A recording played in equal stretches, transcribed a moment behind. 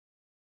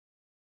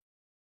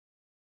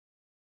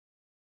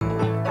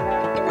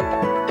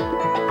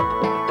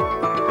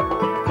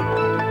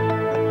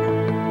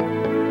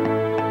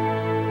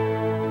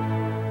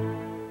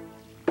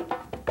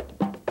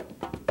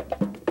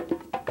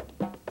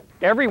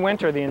Every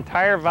winter, the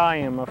entire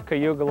volume of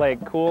Cayuga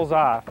Lake cools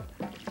off,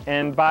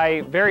 and by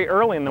very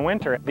early in the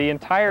winter, the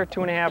entire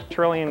 2.5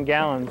 trillion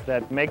gallons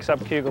that makes up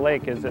Cayuga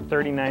Lake is at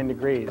 39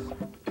 degrees.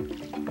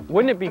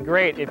 Wouldn't it be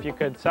great if you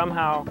could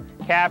somehow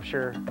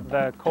capture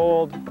the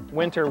cold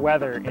winter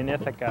weather in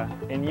Ithaca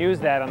and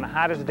use that on the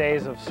hottest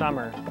days of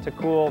summer to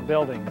cool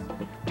buildings?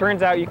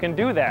 Turns out you can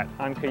do that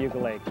on Cayuga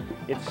Lake.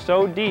 It's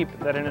so deep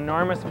that an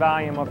enormous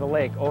volume of the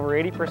lake, over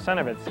 80%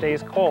 of it,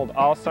 stays cold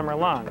all summer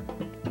long.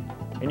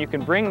 And you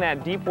can bring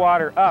that deep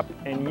water up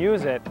and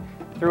use it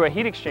through a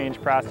heat exchange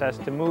process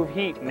to move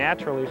heat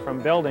naturally from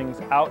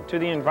buildings out to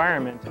the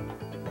environment.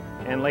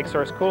 And lake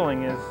source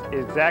cooling is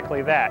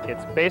exactly that.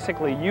 It's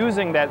basically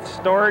using that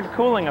stored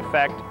cooling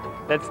effect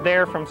that's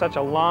there from such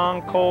a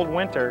long, cold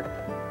winter.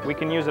 We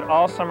can use it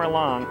all summer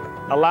long,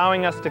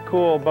 allowing us to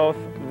cool both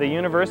the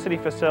university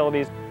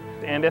facilities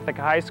and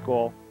Ithaca High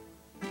School.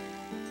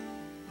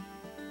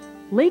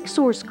 Lake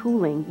source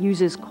cooling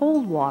uses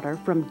cold water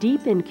from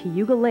deep in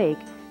Cayuga Lake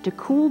to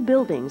cool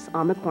buildings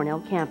on the Cornell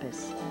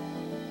campus.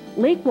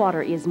 Lake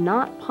water is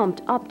not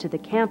pumped up to the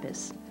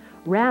campus.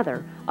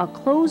 Rather, a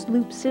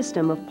closed-loop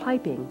system of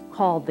piping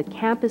called the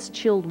campus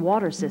chilled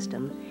water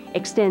system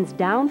extends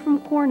down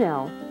from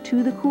Cornell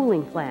to the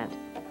cooling plant,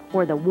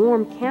 where the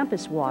warm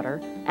campus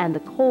water and the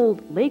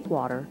cold lake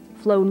water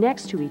flow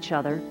next to each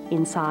other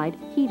inside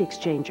heat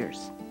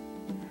exchangers.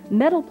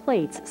 Metal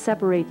plates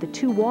separate the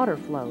two water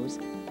flows,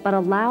 but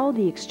allow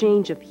the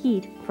exchange of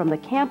heat from the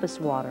campus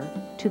water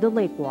to the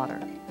lake water.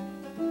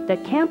 The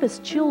campus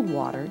chilled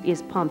water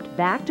is pumped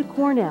back to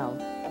Cornell,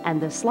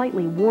 and the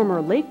slightly warmer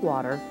lake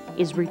water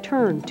is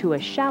returned to a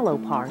shallow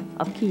part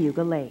of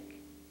Cayuga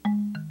Lake.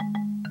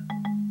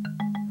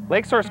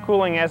 Lake source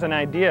cooling as an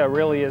idea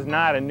really is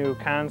not a new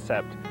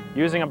concept.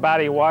 Using a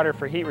body of water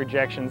for heat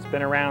rejection has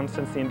been around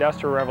since the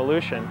Industrial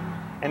Revolution,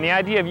 and the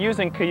idea of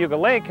using Cayuga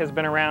Lake has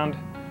been around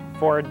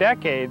for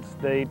decades.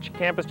 The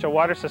campus chilled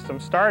water system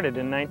started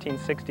in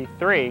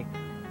 1963,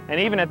 and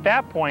even at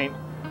that point,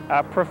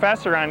 a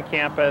professor on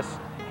campus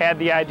had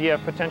the idea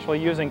of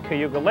potentially using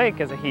Cayuga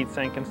Lake as a heat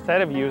sink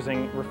instead of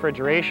using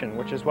refrigeration,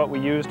 which is what we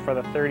used for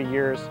the 30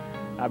 years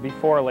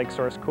before lake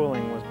source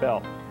cooling was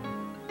built.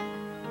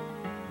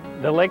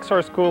 The lake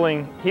source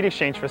cooling heat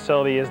exchange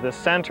facility is the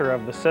center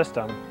of the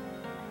system.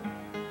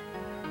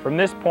 From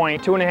this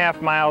point,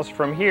 2.5 miles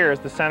from here is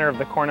the center of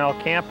the Cornell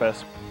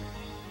campus.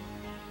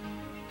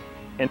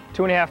 And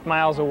 2.5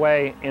 miles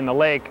away in the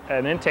lake,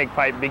 an intake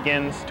pipe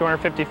begins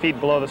 250 feet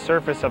below the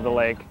surface of the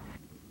lake.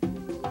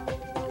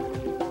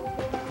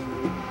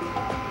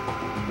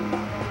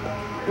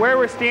 Where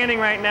we're standing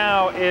right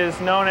now is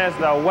known as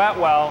the wet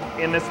well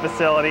in this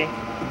facility.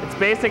 It's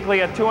basically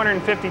a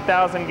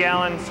 250,000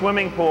 gallon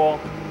swimming pool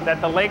that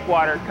the lake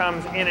water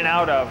comes in and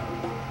out of.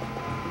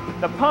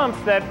 The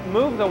pumps that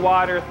move the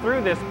water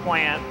through this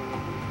plant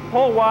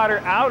pull water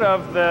out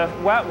of the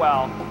wet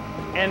well,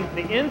 and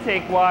the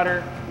intake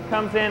water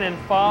comes in and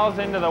falls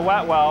into the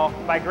wet well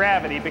by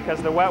gravity because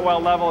the wet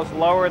well level is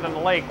lower than the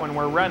lake when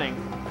we're running.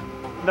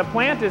 The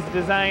plant is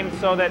designed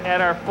so that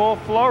at our full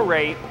flow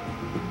rate,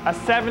 a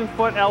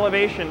 7-foot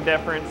elevation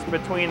difference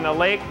between the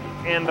lake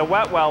and the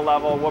wet well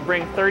level will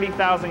bring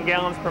 30,000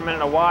 gallons per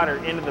minute of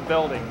water into the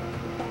building.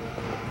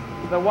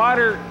 The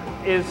water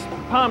is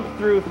pumped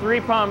through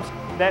 3 pumps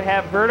that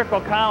have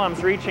vertical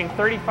columns reaching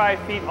 35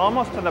 feet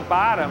almost to the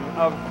bottom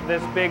of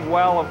this big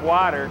well of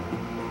water.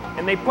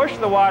 And they push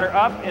the water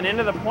up and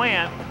into the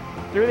plant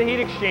through the heat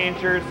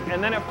exchangers,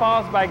 and then it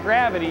falls by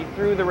gravity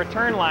through the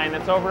return line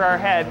that's over our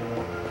head,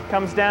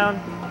 comes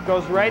down,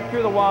 goes right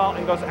through the wall,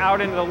 and goes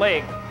out into the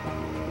lake.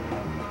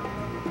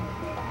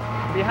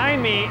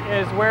 Behind me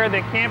is where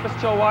the campus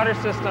chill water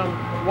system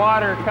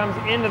water comes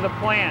into the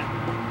plant.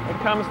 It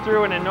comes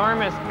through an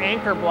enormous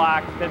anchor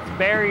block that's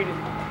buried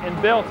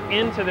and built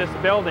into this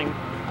building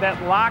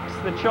that locks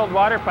the chilled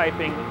water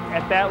piping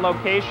at that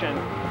location.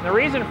 The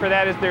reason for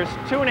that is there's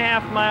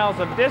 2.5 miles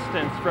of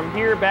distance from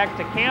here back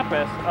to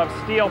campus of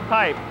steel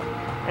pipe.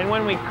 And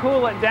when we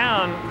cool it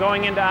down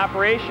going into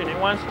operation, it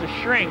wants to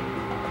shrink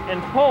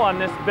and pull on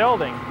this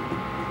building.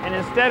 And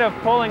instead of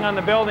pulling on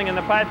the building and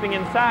the piping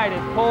inside,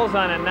 it pulls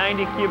on a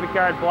 90 cubic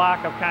yard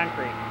block of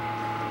concrete.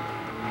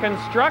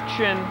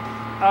 Construction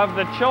of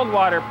the chilled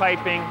water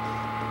piping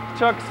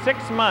took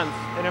 6 months.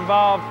 It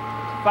involved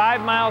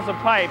 5 miles of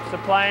pipe,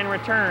 supply and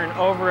return,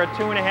 over a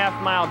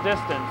 2.5 mile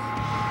distance.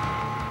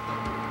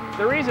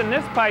 The reason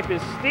this pipe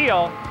is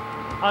steel,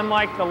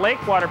 unlike the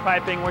lake water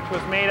piping, which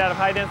was made out of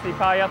high-density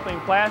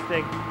polyethylene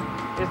plastic,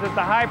 is that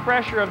the high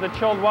pressure of the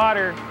chilled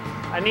water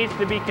needs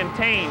to be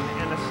contained,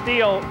 and the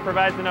steel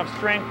provides enough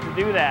strength to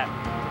do that.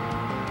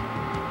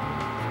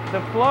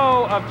 The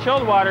flow of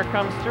chilled water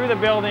comes through the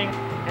building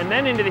and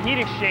then into the heat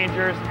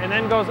exchangers, and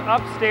then goes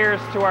upstairs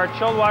to our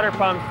chilled water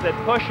pumps that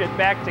push it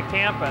back to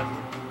campus.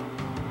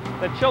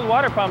 The chilled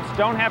water pumps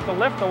don't have to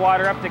lift the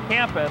water up to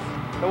campus.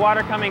 The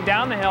water coming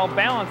down the hill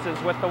balances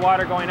with the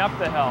water going up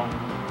the hill.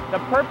 The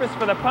purpose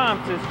for the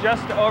pumps is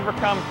just to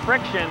overcome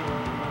friction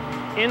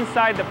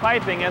inside the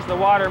piping as the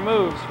water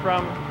moves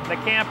from the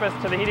campus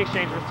to the heat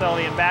exchange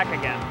facility and back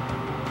again.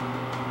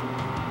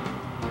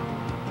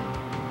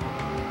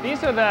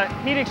 These are the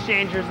heat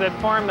exchangers that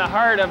form the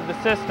heart of the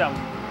system.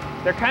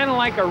 They're kind of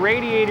like a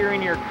radiator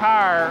in your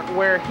car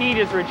where heat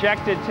is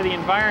rejected to the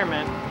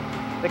environment.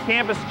 The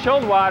campus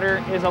chilled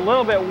water is a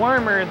little bit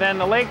warmer than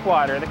the lake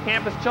water. The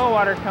campus chilled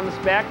water comes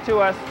back to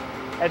us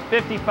at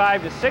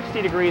 55 to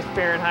 60 degrees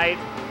Fahrenheit.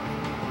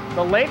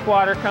 The lake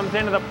water comes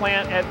into the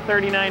plant at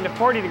 39 to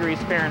 40 degrees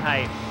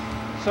Fahrenheit.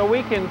 So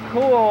we can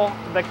cool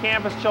the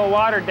campus chilled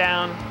water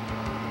down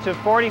to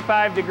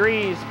 45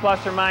 degrees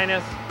plus or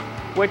minus,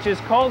 which is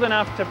cold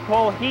enough to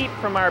pull heat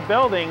from our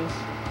buildings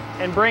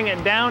and bring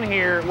it down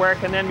here where it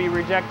can then be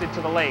rejected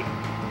to the lake.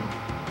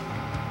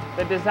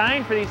 The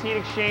design for these heat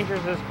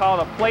exchangers is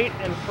called a plate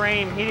and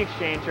frame heat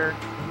exchanger.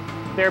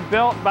 They're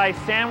built by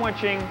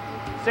sandwiching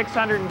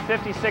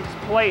 656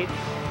 plates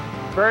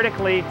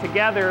vertically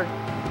together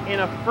in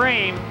a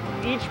frame.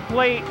 Each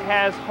plate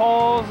has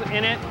holes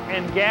in it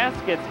and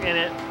gaskets in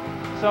it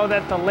so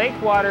that the lake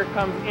water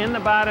comes in the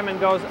bottom and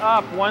goes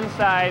up one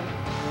side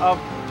of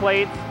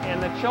plates,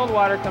 and the chilled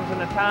water comes in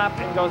the top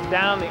and goes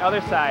down the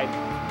other side.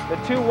 The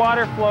two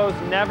water flows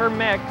never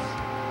mix.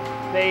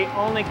 They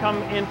only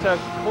come into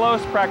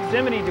close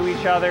proximity to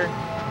each other.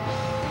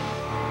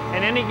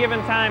 At any given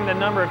time, the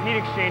number of heat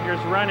exchangers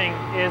running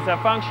is a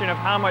function of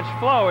how much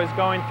flow is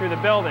going through the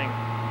building.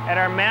 At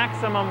our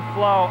maximum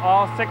flow,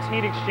 all 6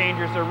 heat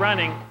exchangers are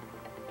running.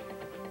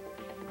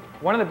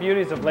 One of the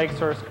beauties of lake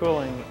source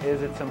cooling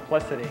is its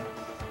simplicity.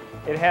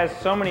 It has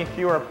so many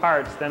fewer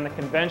parts than the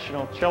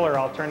conventional chiller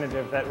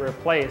alternative that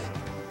replaced.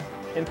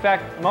 In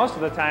fact, most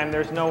of the time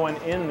there's no one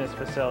in this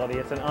facility.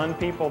 It's an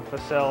unpeopled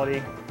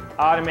facility,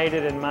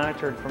 automated and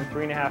monitored from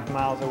 3.5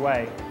 miles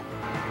away.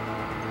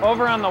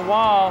 Over on the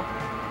wall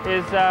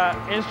is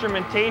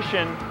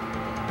instrumentation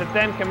that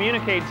then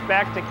communicates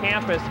back to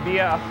campus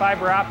via a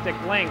fiber optic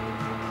link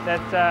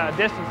that's a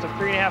distance of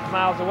 3.5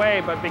 miles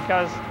away, but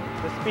because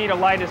the speed of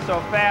light is so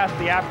fast,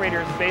 the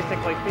operators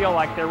basically feel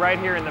like they're right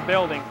here in the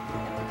building.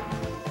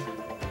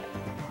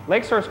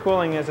 Lake source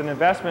cooling is an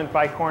investment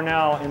by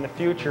Cornell in the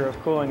future of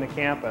cooling the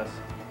campus.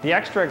 The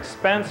extra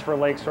expense for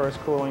lake source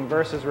cooling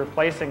versus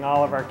replacing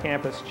all of our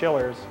campus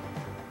chillers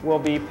will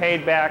be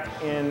paid back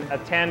in a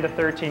 10 to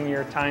 13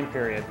 year time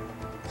period.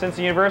 Since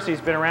the university's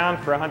been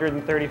around for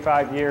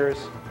 135 years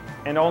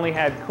and only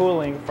had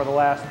cooling for the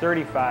last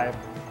 35,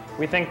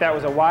 we think that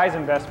was a wise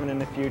investment in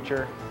the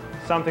future,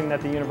 something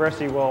that the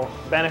university will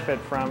benefit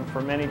from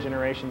for many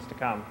generations to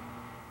come.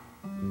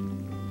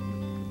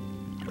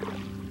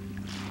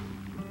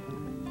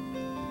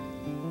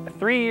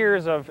 3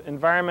 years of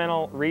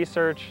environmental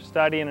research,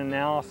 study, and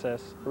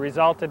analysis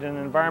resulted in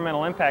an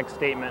environmental impact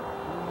statement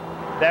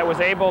that was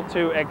able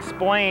to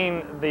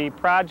explain the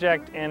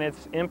project and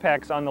its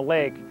impacts on the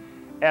lake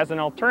as an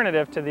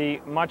alternative to the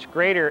much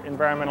greater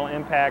environmental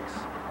impacts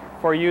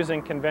for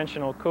using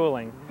conventional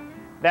cooling.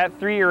 That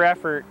 3-year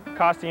effort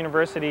cost the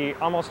university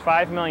almost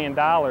 $5 million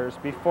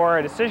before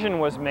a decision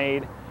was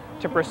made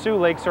to pursue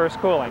lake source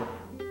cooling.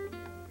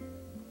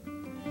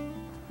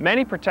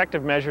 Many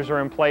protective measures are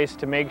in place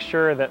to make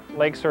sure that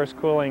lake source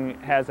cooling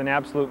has an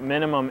absolute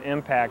minimum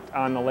impact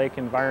on the lake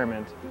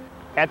environment.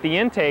 At the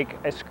intake,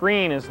 a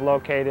screen is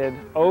located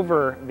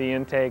over the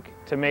intake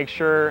to make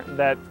sure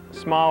that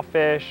small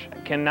fish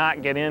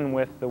cannot get in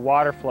with the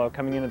water flow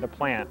coming into the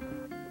plant.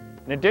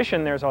 In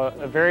addition, there's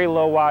a very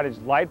low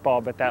wattage light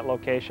bulb at that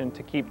location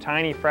to keep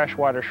tiny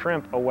freshwater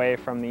shrimp away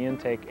from the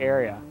intake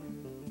area.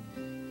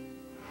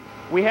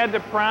 We had to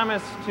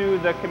promise to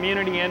the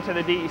community and to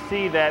the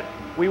DEC that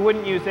we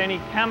wouldn't use any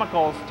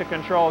chemicals to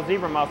control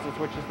zebra mussels,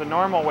 which is the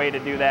normal way to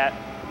do that.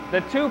 The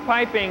 2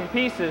 piping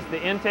pieces,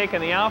 the intake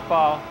and the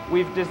outfall,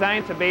 we've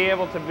designed to be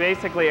able to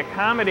basically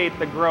accommodate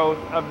the growth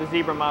of the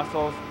zebra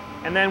mussels,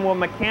 and then we'll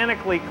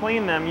mechanically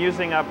clean them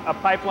using a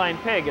pipeline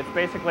pig. It's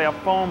basically a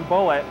foam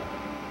bullet.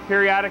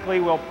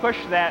 Periodically we'll push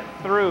that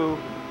through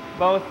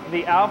both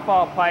the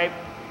outfall pipe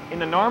in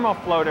the normal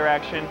flow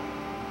direction,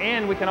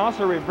 and we can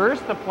also reverse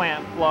the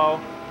plant flow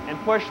and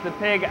push the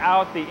pig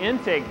out the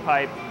intake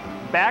pipe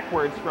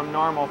backwards from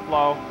normal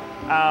flow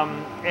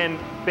and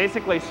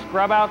basically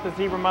scrub out the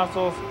zebra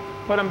mussels,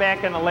 put them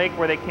back in the lake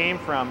where they came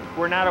from.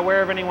 We're not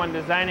aware of anyone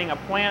designing a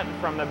plant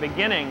from the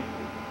beginning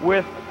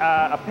with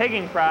a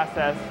pigging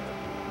process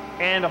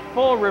and a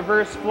full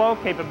reverse flow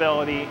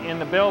capability in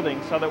the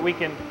building so that we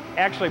can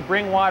actually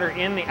bring water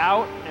in the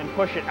out and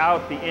push it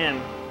out the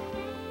in.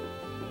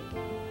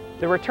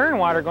 The return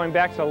water going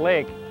back to the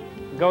lake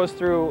goes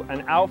through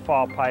an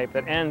outfall pipe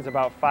that ends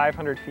about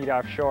 500 feet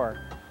offshore.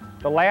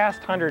 The last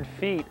 100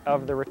 feet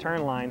of the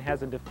return line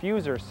has a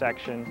diffuser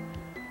section,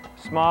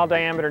 small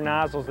diameter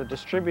nozzles that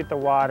distribute the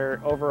water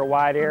over a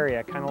wide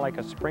area, kind of like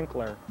a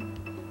sprinkler.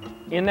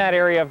 In that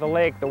area of the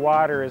lake, the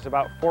water is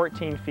about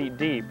 14 feet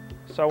deep.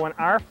 So when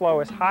our flow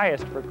is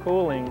highest for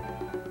cooling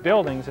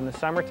buildings in the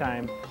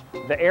summertime,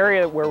 the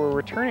area where we're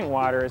returning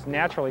water is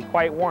naturally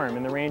quite warm,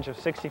 in the range of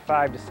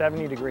 65 to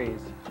 70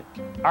 degrees.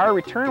 Our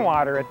return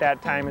water at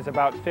that time is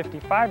about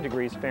 55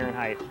 degrees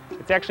Fahrenheit.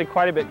 It's actually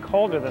quite a bit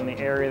colder than the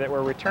area that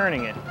we're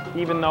returning it.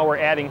 Even though we're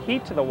adding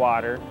heat to the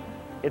water,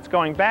 it's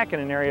going back in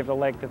an area of the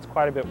lake that's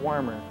quite a bit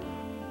warmer.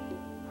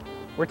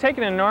 We're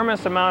taking an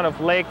enormous amount of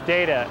lake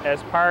data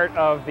as part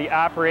of the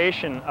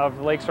operation of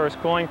the Lake Source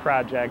Cooling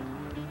Project.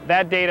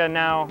 That data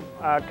now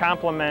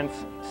complements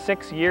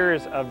 6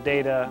 years of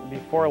data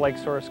before Lake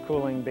Source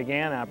Cooling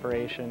began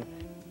operation.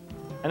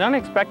 An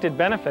unexpected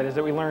benefit is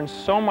that we learned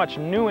so much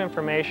new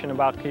information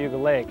about Cayuga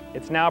Lake.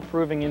 It's now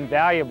proving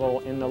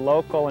invaluable in the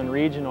local and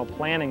regional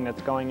planning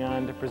that's going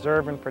on to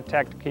preserve and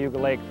protect Cayuga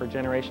Lake for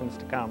generations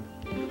to come.